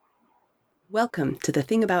Welcome to The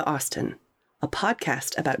Thing About Austen, a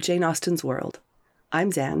podcast about Jane Austen's world.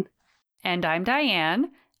 I'm Zan. And I'm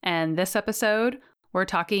Diane. And this episode, we're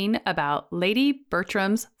talking about Lady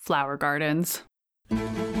Bertram's flower gardens.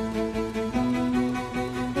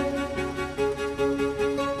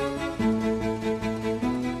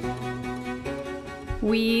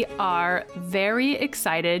 We are very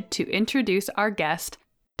excited to introduce our guest,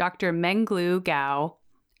 Dr. Menglu Gao.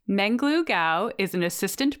 Menglu Gao is an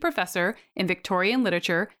assistant professor in Victorian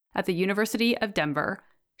literature at the University of Denver.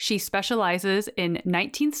 She specializes in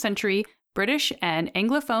 19th century British and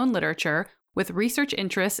Anglophone literature with research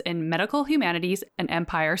interests in medical humanities and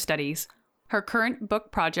empire studies. Her current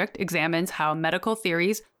book project examines how medical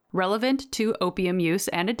theories relevant to opium use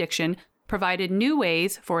and addiction provided new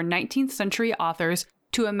ways for 19th century authors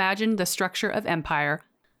to imagine the structure of empire.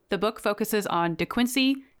 The book focuses on De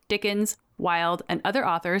Quincey, Dickens, Wilde, and other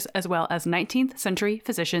authors, as well as 19th century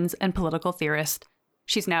physicians and political theorists.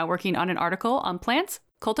 She's now working on an article on plants,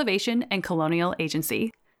 cultivation, and colonial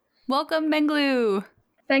agency. Welcome, Menglu!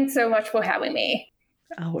 Thanks so much for having me.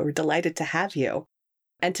 Oh, we're delighted to have you.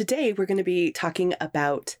 And today we're going to be talking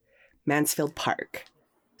about Mansfield Park.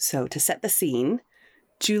 So to set the scene,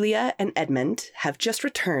 Julia and Edmund have just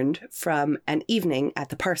returned from an evening at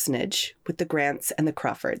the parsonage with the Grants and the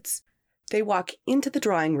Crawfords. They walk into the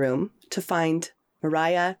drawing room to find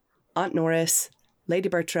Maria, Aunt Norris, Lady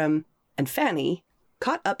Bertram, and Fanny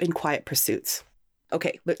caught up in quiet pursuits.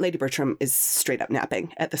 Okay, Lady Bertram is straight up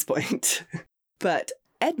napping at this point. But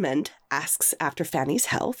Edmund asks after Fanny's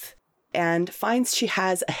health and finds she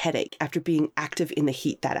has a headache after being active in the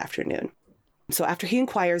heat that afternoon. So after he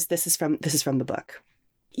inquires, this is from the book.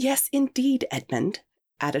 "Yes, indeed, Edmund,"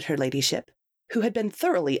 added her ladyship, who had been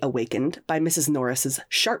thoroughly awakened by Mrs. Norris's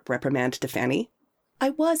sharp reprimand to Fanny. "I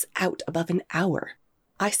was out above an hour.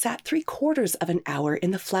 I sat 3/4 of an hour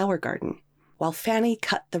in the flower garden, while Fanny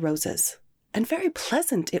cut the roses. And very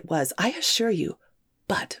pleasant it was, I assure you,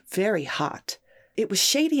 but very hot. It was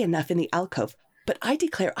shady enough in the alcove, but I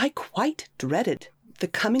declare I quite dreaded the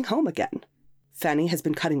coming home again." "Fanny has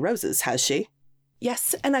been cutting roses, has she?"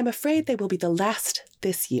 "Yes, and I'm afraid they will be the last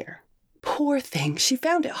this year. Poor thing, she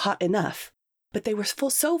found it hot enough, but they were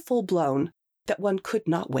so full-blown that one could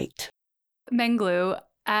not wait." Menglu,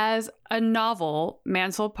 as a novel,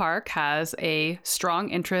 Mansfield Park has a strong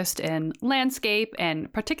interest in landscape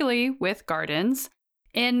and particularly with gardens.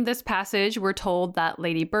 In this passage, we're told that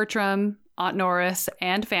Lady Bertram, Aunt Norris,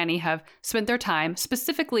 and Fanny have spent their time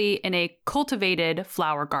specifically in a cultivated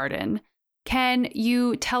flower garden. Can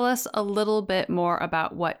you tell us a little bit more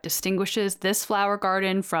about what distinguishes this flower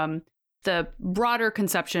garden from the broader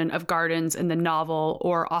conception of gardens in the novel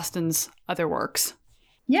or Austen's other works?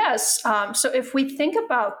 Yes. So if we think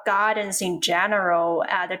about gardens in general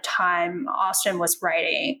at the time Austen was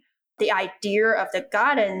writing, the idea of the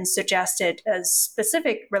garden suggested a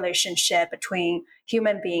specific relationship between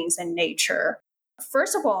human beings and nature.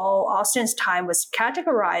 First of all, Austen's time was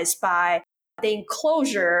categorized by the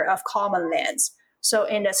enclosure of common lands. So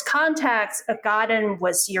in this context, a garden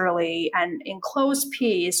was usually an enclosed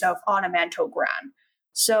piece of ornamental ground.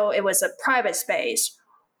 So it was a private space,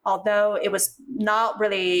 although it was not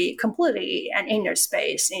really completely an inner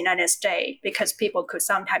space in any state because people could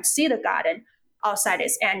sometimes see the garden outside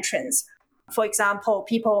its entrance. For example,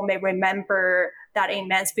 people may remember that in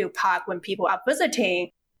Mansfield Park, when people are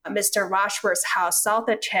visiting Mr. Rushworth's house south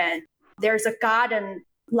of Chen, there's a garden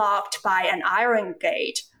locked by an iron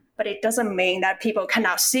gate, but it doesn't mean that people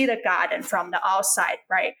cannot see the garden from the outside,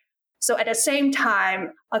 right? So at the same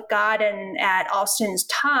time, a garden at Austen's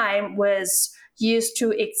time was used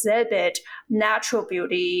to exhibit natural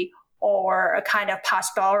beauty or a kind of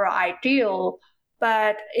pastoral ideal,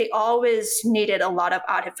 but it always needed a lot of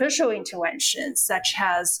artificial interventions, such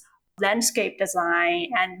as landscape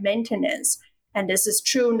design and maintenance. And this is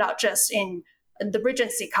true not just in the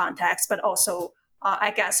Regency context, but also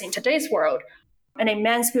I guess, in today's world. And in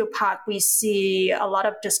Mansfield Park, we see a lot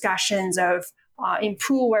of discussions of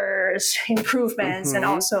improvements, and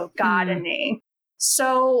also gardening.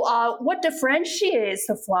 So what differentiates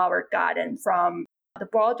the flower garden from the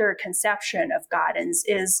broader conception of gardens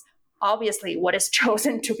is obviously what is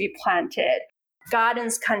chosen to be planted.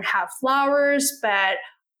 Gardens can have flowers, but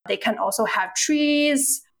they can also have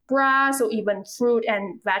trees, grass, or even fruit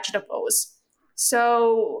and vegetables.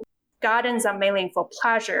 So gardens are mainly for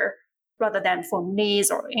pleasure rather than for needs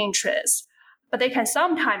or interests, but they can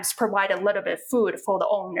sometimes provide a little bit of food for the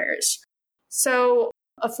owners. So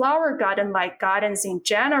a flower garden, like gardens in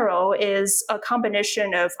general, is a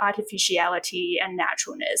combination of artificiality and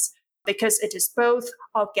naturalness because it is both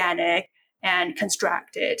organic and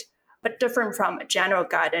constructed. But different from a general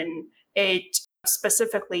garden, it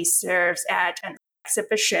specifically serves as an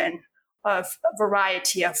exhibition of a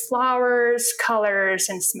variety of flowers, colors,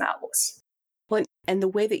 and smells. Well, and the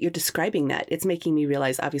way that you're describing that, it's making me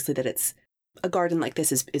realize, obviously, that it's a garden like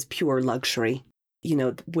this is pure luxury,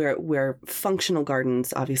 where functional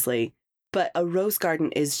gardens, obviously, but a rose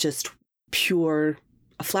garden is just pure,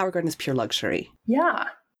 a flower garden is pure luxury. Yeah.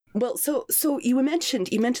 Well, so you mentioned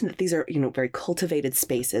that these are, very cultivated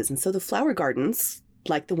spaces. And so the flower gardens,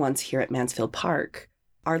 like the ones here at Mansfield Park,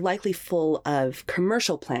 are likely full of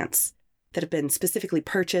commercial plants that have been specifically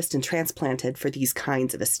purchased and transplanted for these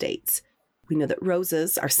kinds of estates. We know that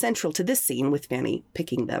roses are central to this scene, with Fanny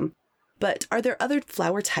picking them. But are there other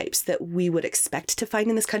flower types that we would expect to find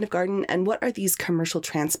in this kind of garden? And what are these commercial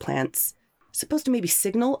transplants supposed to maybe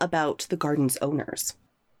signal about the garden's owners?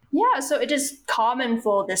 Yeah, so it is common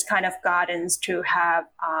for this kind of gardens to have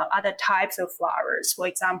other types of flowers. For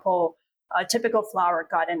example, a typical flower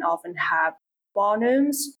garden often have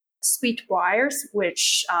bonums, sweetbriars,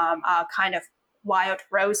 which are kind of wild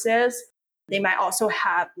roses. They might also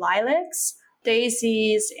have lilacs,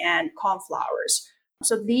 daisies, and cornflowers.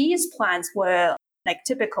 So these plants were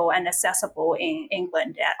typical and accessible in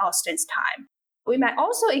England at Austen's time. We might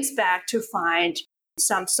also expect to find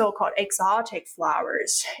some so-called exotic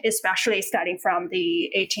flowers, especially starting from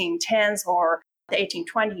the 1810s or the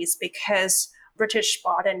 1820s, because British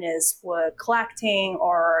botanists were collecting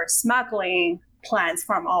or smuggling plants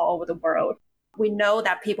from all over the world. We know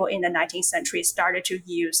that people in the 19th century started to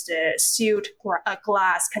use the sealed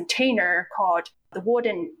glass container called the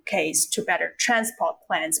wooden case to better transport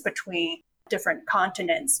plants between different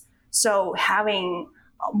continents. So having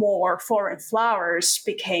more foreign flowers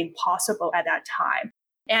became possible at that time.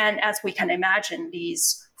 And as we can imagine,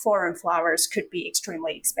 these foreign flowers could be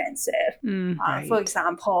extremely expensive. Right. For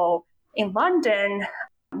example, in London,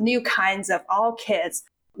 new kinds of orchids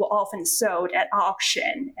were often sold at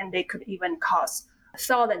auction, and they could even cost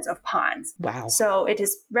thousands of pounds. Wow. So it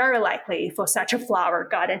is very likely for such a flower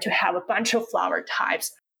garden to have a bunch of flower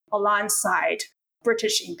types alongside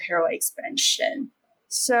British imperial expansion.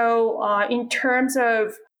 So in terms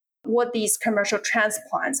of what these commercial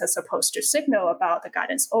transplants are supposed to signal about the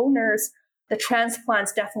garden's owners, the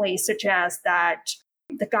transplants definitely suggest that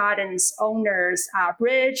the garden's owners are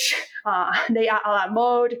rich, they are a la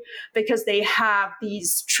mode because they have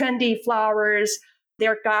these trendy flowers.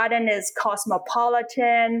 Their garden is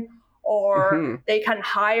cosmopolitan, or they can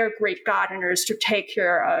hire great gardeners to take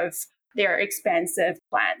care of their expensive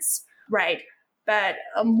plants, right? But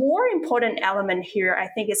a more important element here, I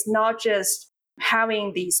think, is not just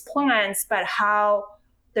having these plants, but how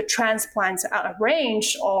the transplants are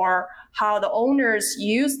arranged or how the owners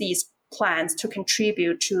use these plants to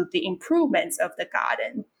contribute to the improvements of the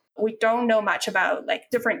garden. We don't know much about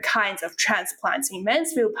different kinds of transplants in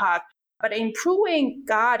Mansfield Park, but improving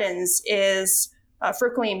gardens is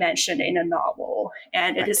frequently mentioned in the novel,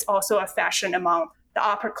 and it is also a fashion among the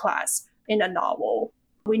upper class in the novel.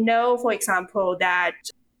 We know, for example, that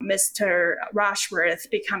Mr.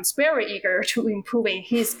 Rushworth becomes very eager to improving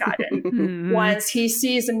his garden once he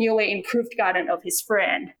sees the newly improved garden of his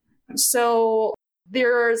friend. So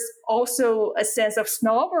there's also a sense of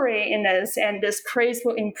snobbery in this, and this craze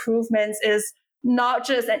for improvements is not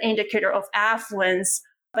just an indicator of affluence,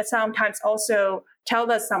 but sometimes also tells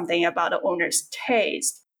us something about the owner's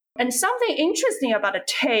taste. And something interesting about the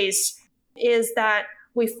taste is that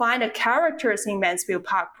we find the characters in Mansfield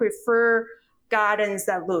Park prefer gardens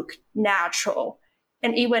that look natural.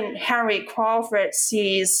 And even Henry Crawford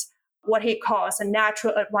sees what he calls the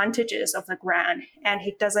natural advantages of the ground, and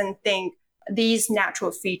he doesn't think these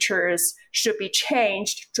natural features should be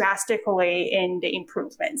changed drastically in the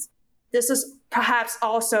improvements. This is perhaps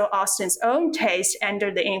also Austen's own taste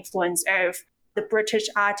under the influence of the British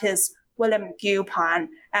artist William Gilpin,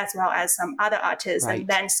 as well as some other artists and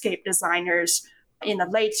landscape designers in the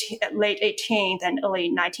late 18th and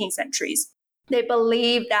early 19th centuries. They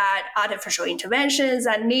believe that artificial interventions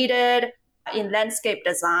are needed in landscape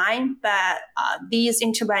design, but these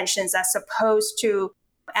interventions are supposed to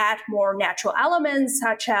add more natural elements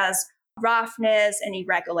such as roughness and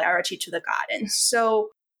irregularity to the garden. So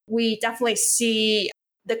we definitely see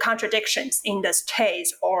the contradictions in this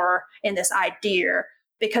taste or in this idea,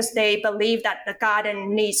 because they believe that the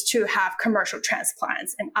garden needs to have commercial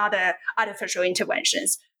transplants and other artificial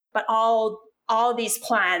interventions. But all these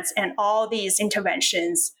plants and all these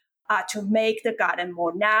interventions are to make the garden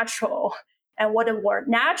more natural. And what the word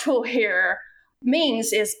natural here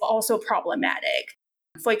means is also problematic.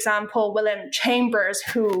 For example, William Chambers,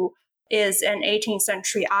 who is an 18th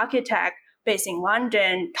century architect based in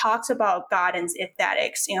London, talks about gardens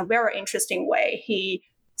aesthetics in a very interesting way. He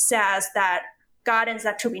says that gardens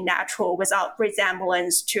are to be natural without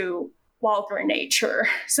resemblance to vulgar nature.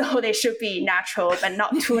 So they should be natural, but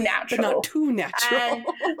not too natural. But not too natural.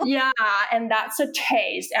 And that's a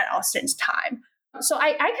taste at Austen's time. So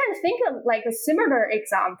I can think of like a similar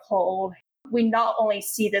example. We not only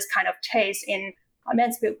see this kind of taste in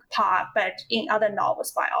Mansfield Park, but in other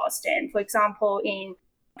novels by Austen. For example, in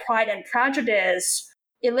Pride and Prejudice,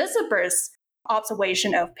 Elizabeth's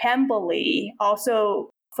observation of Pemberley also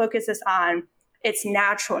focuses on its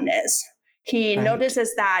naturalness. He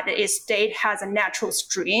notices that the estate has a natural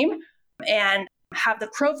stream and have the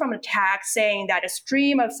quote from the text saying that a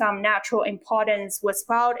stream of some natural importance was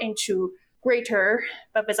found into greater,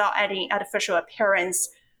 but without any artificial appearance.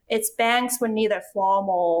 Its banks were neither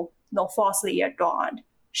formal nor falsely adorned.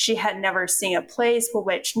 She had never seen a place for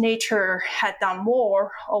which nature had done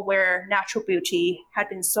more, or where natural beauty had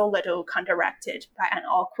been so little counteracted by an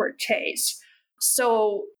awkward taste.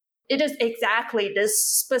 So it is exactly this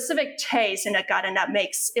specific taste in a garden that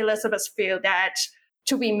makes Elizabeth feel that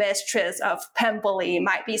to be mistress of Pemberley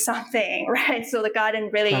might be something, right? So the garden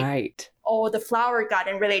really, or the flower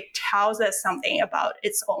garden really tells us something about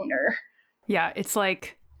its owner. Yeah, it's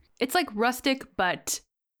like rustic, but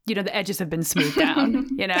the edges have been smoothed down,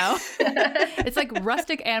 It's like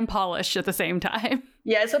rustic and polished at the same time.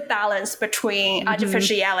 Yeah, it's a balance between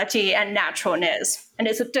artificiality and naturalness. And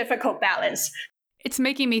it's a difficult balance. It's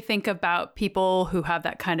making me think about people who have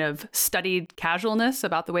that kind of studied casualness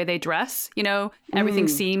about the way they dress. Everything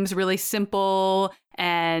seems really simple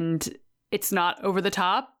and it's not over the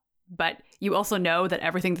top, but you also know that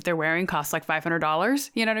everything that they're wearing costs like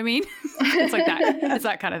 $500. You know what I mean? It's like that. It's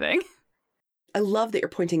that kind of thing. I love that you're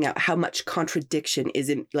pointing out how much contradiction is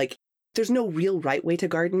in, like, there's no real right way to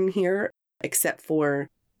garden here, except for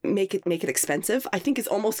make it expensive. I think is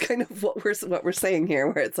almost kind of what we're saying here,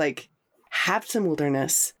 where it's like, have some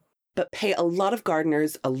wilderness, but pay a lot of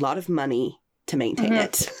gardeners a lot of money to maintain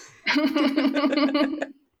it.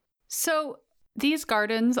 So these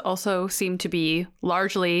gardens also seem to be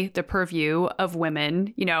largely the purview of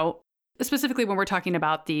women, specifically when we're talking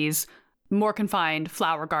about these more confined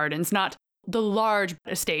flower gardens, not the large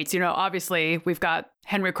estates. Obviously we've got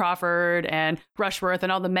Henry Crawford and Rushworth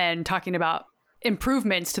and all the men talking about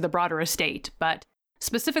improvements to the broader estate. But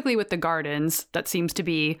specifically with the gardens, that seems to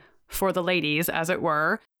be for the ladies, as it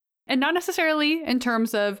were, and not necessarily in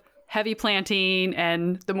terms of heavy planting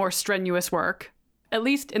and the more strenuous work. At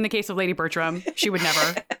least in the case of Lady Bertram, she would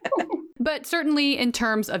never. But certainly in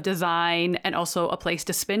terms of design and also a place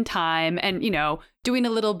to spend time and, doing a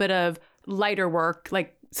little bit of lighter work,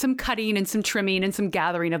 like some cutting and some trimming and some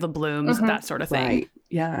gathering of the blooms, that sort of thing. Right.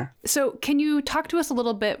 Yeah. So can you talk to us a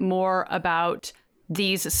little bit more about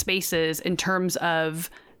these spaces in terms of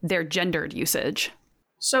their gendered usage?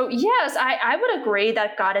 So yes, I would agree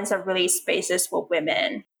that gardens are really spaces for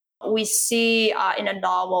women. We see in a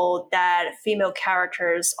novel that female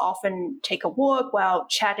characters often take a walk while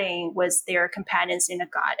chatting with their companions in a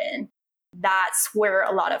garden. That's where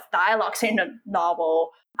a lot of dialogues in the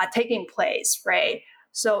novel are taking place, right?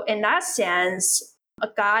 So in that sense, a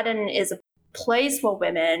garden is a place for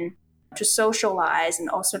women to socialize and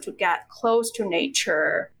also to get close to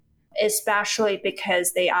nature, especially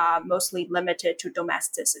because they are mostly limited to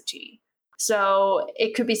domesticity. So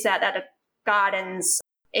it could be said that the gardens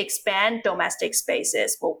expand domestic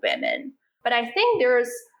spaces for women. But I think there's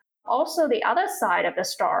also the other side of the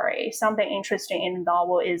story. Something interesting in the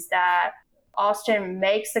novel is that Austen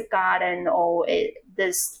makes the garden or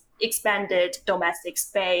this expanded domestic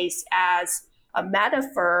space as a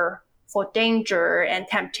metaphor for danger and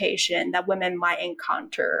temptation that women might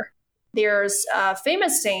encounter. There's a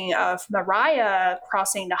famous scene of Maria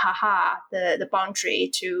crossing the the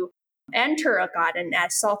boundary to enter a garden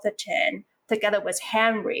at Southerton together with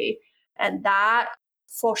Henry, and that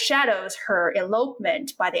foreshadows her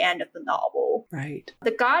elopement by the end of the novel. Right.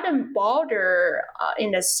 The garden border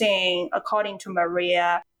in the scene, according to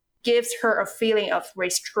Maria, gives her a feeling of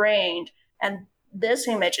restraint, and this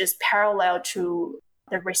image is parallel to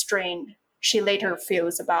the restraint she later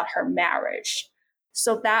feels about her marriage.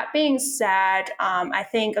 So that being said, I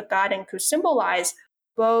think a garden could symbolize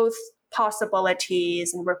both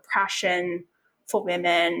possibilities and repression for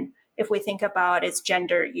women if we think about its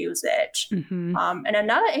gender usage. And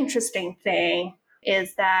another interesting thing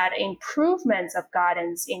is that improvements of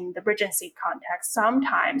gardens in the Regency context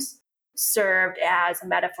sometimes served as a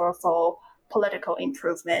metaphor for political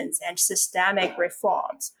improvements and systemic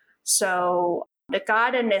reforms. So the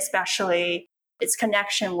garden, especially its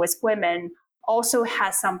connection with women, also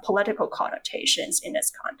has some political connotations in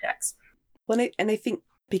this context. Well, and I think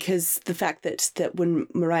because the fact that when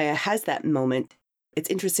Maria has that moment, it's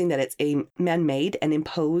interesting that it's a man-made and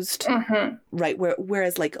imposed, right?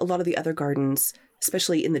 Whereas like a lot of the other gardens,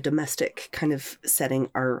 especially in the domestic kind of setting,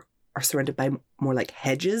 are surrounded by more like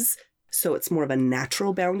hedges. So it's more of a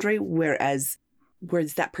natural boundary, whereas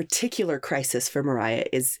that particular crisis for Mariah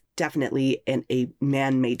is definitely a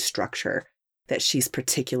man-made structure that she's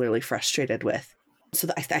particularly frustrated with. So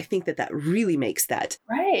I think that really makes that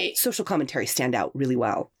social commentary stand out really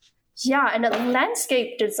well. Yeah, and the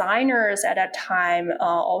landscape designers at that time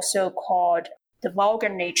also called the vulgar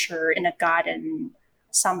nature in a garden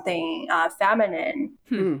something feminine.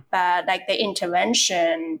 But like the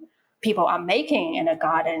intervention people are making in a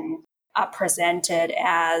garden are presented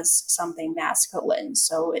as something masculine.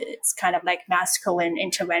 So it's kind of like masculine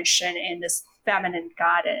intervention in this feminine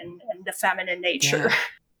garden and the feminine nature.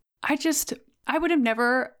 Yeah. I would have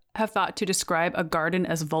never have thought to describe a garden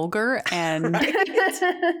as vulgar. And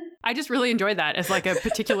I just really enjoyed that as like a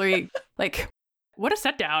particularly like, what a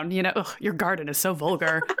set down, you know, your garden is so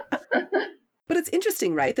vulgar. But it's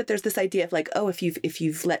interesting, right? That there's this idea of like, oh, if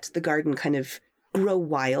you've let the garden kind of grow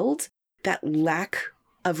wild, that lack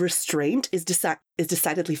of restraint is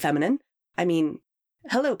decidedly feminine. I mean,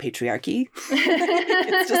 hello, patriarchy.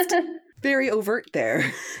 It's just very overt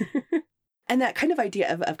there. And that kind of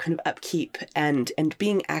idea of kind of upkeep and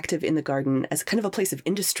being active in the garden as kind of a place of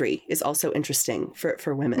industry is also interesting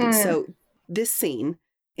for women. So this scene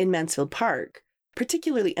in Mansfield Park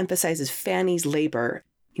particularly emphasizes Fanny's labor.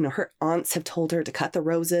 You know, her aunts have told her to cut the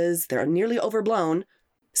roses. They're nearly overblown.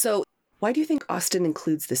 So why do you think Austen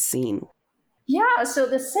includes this scene? Yeah, so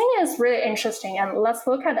the scene is really interesting. And let's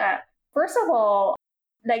look at that. First of all,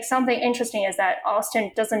 like something interesting is that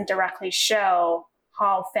Austen doesn't directly show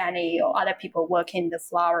how Fanny or other people work in the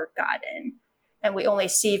flower garden. And we only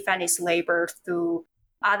see Fanny's labor through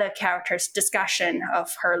other characters' discussion of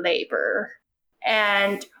her labor.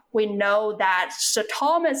 And we know that Sir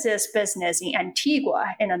Thomas's business in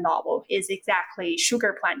Antigua in the novel is exactly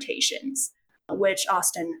sugar plantations, which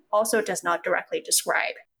Austen also does not directly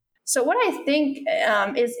describe. So what I think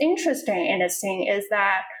is interesting in this scene is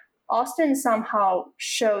that Austen somehow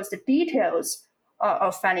shows the details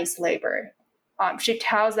of Fanny's labor. She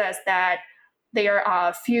tells us that there are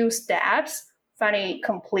a few steps Fanny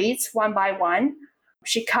completes one by one.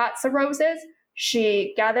 She cuts the roses,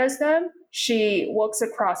 she gathers them, she walks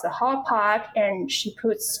across the hall park, and she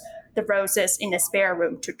puts the roses in the spare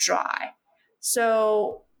room to dry.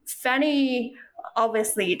 So Fanny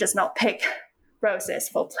obviously does not pick roses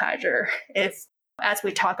for pleasure. If, as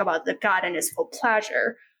we talk about, the garden is for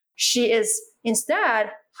pleasure, she is instead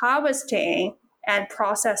harvesting and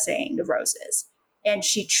processing the roses. And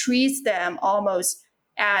she treats them almost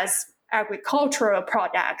as agricultural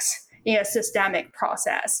products in a systemic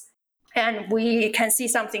process. And we can see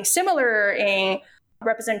something similar in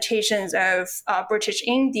representations of British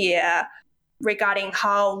India regarding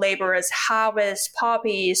how laborers harvest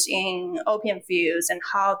poppies in opium fields and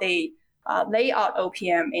how they lay out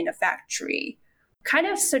opium in a factory. Kind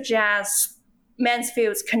of suggests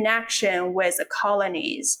Mansfield's connection with the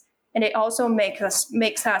colonies. And it also makes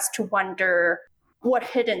us to wonder what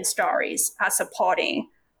hidden stories are supporting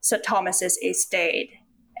Sir Thomas's estate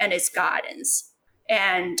and its gardens.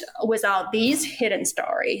 And without these hidden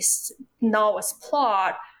stories, Norway's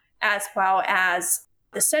plot, as well as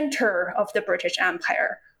the center of the British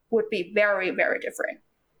Empire, would be very, very different.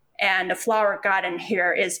 And the flower garden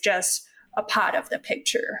here is just a part of the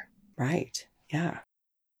picture. Right. Yeah.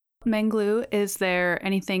 Menglu, is there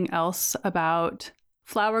anything else about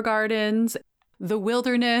flower gardens, the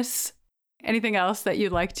wilderness, anything else that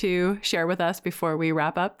you'd like to share with us before we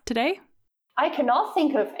wrap up today? I cannot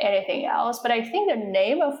think of anything else, but I think the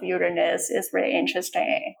name of wilderness is really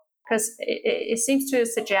interesting because it seems to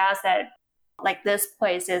suggest that like this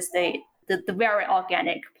place is the very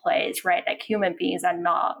organic place, right? Like human beings are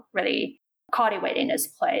not really cultivating this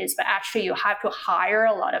place, but actually you have to hire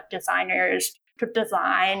a lot of designers to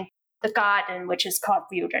design the garden, which is called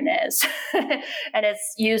wilderness. And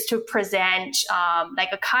it's used to present like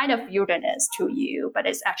a kind of wilderness to you, but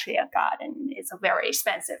it's actually a garden. It's a very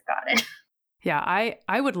expensive garden. Yeah,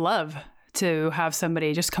 I would love to have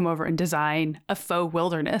somebody just come over and design a faux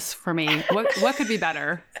wilderness for me. What could be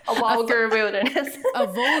better? A vulgar wilderness. A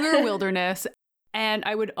vulgar wilderness. And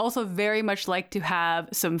I would also very much like to have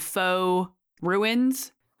some faux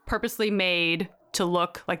ruins purposely made to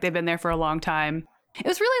look like they've been there for a long time. It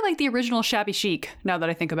was really like the original shabby chic, now that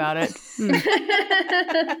I think about it.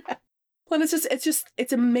 Well,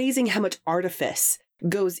 it's amazing how much artifice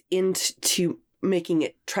goes into making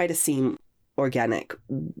it try to seem organic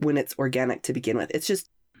when it's organic to begin with.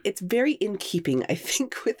 It's very in keeping, I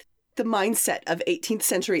think, with the mindset of 18th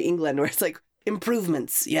century England, where it's like,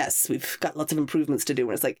 improvements. Yes, we've got lots of improvements to do.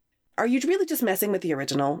 And it's like, are you really just messing with the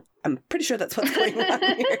original? I'm pretty sure that's what's going on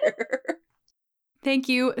here. Thank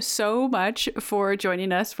you so much for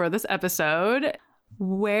joining us for this episode.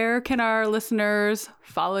 Where can our listeners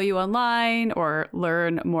follow you online or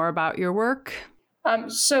learn more about your work?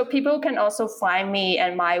 So people can also find me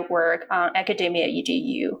and my work on Academia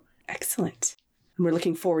EDU. Excellent. And we're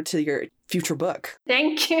looking forward to your future book.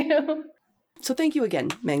 Thank you. So thank you again,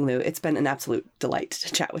 Meng Lu. It's been an absolute delight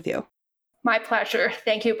to chat with you. My pleasure.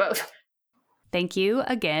 Thank you both. Thank you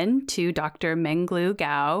again to Dr. Meng-Lu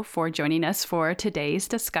Gao for joining us for today's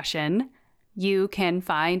discussion. You can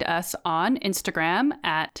find us on Instagram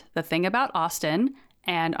at The Thing About Austin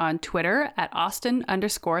and on Twitter at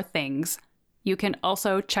Austin_things. You can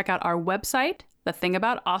also check out our website,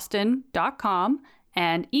 thethingaboutaustin.com,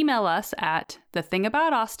 and email us at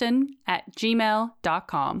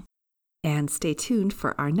thethingaboutaustin@gmail.com. And stay tuned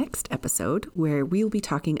for our next episode where we'll be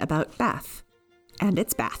talking about Bath and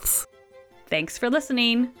its baths. Thanks for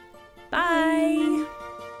listening. Bye.